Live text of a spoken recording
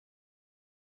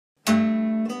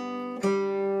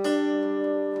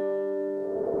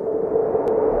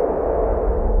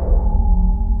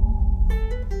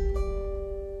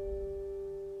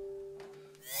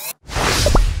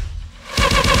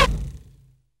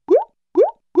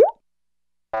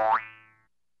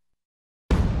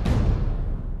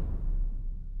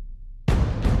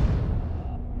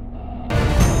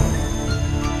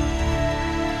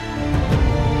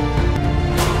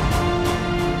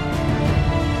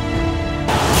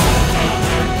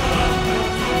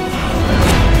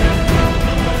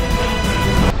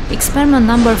Experiment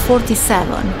number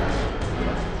 47.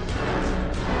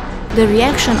 The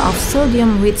reaction of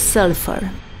sodium with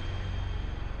sulfur.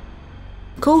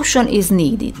 Caution is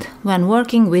needed when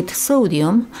working with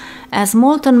sodium, as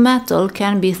molten metal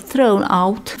can be thrown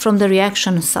out from the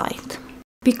reaction site.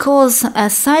 Because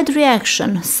as side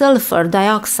reaction sulfur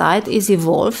dioxide is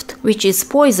evolved, which is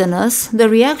poisonous, the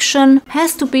reaction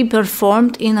has to be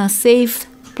performed in a safe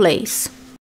place.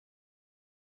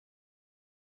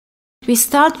 We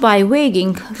start by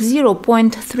weighing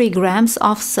 0.3 grams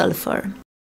of sulfur.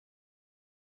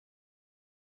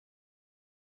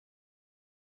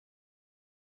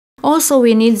 Also,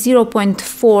 we need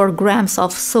 0.4 grams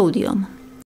of sodium.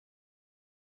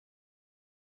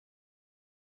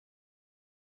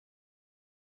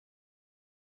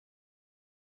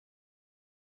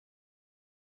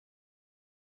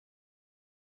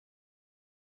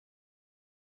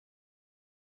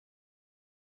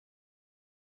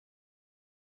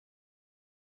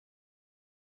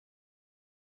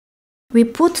 We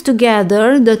put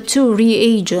together the two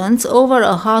reagents over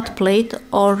a hot plate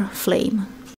or flame.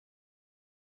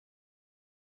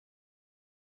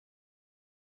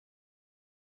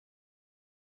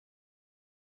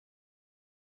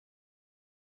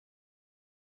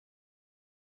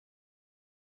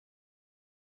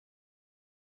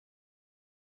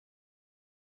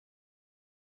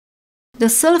 The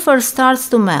sulfur starts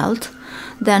to melt,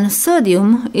 then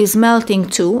sodium is melting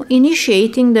too,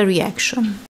 initiating the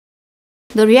reaction.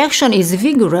 The reaction is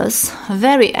vigorous,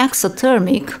 very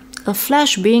exothermic, a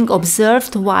flash being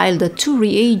observed while the two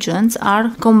reagents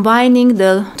are combining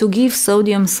to give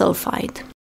sodium sulfide.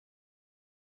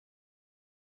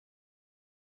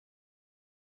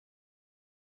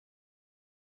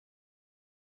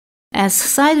 As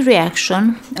side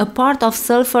reaction, a part of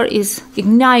sulfur is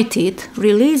ignited,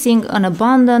 releasing an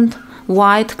abundant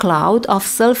white cloud of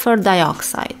sulfur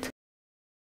dioxide.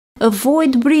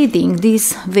 Avoid breathing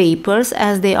these vapors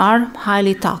as they are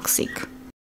highly toxic.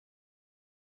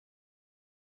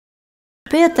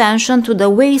 Pay attention to the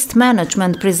waste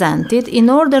management presented in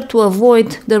order to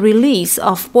avoid the release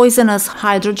of poisonous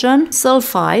hydrogen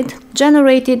sulfide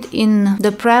generated in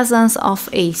the presence of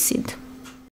acid.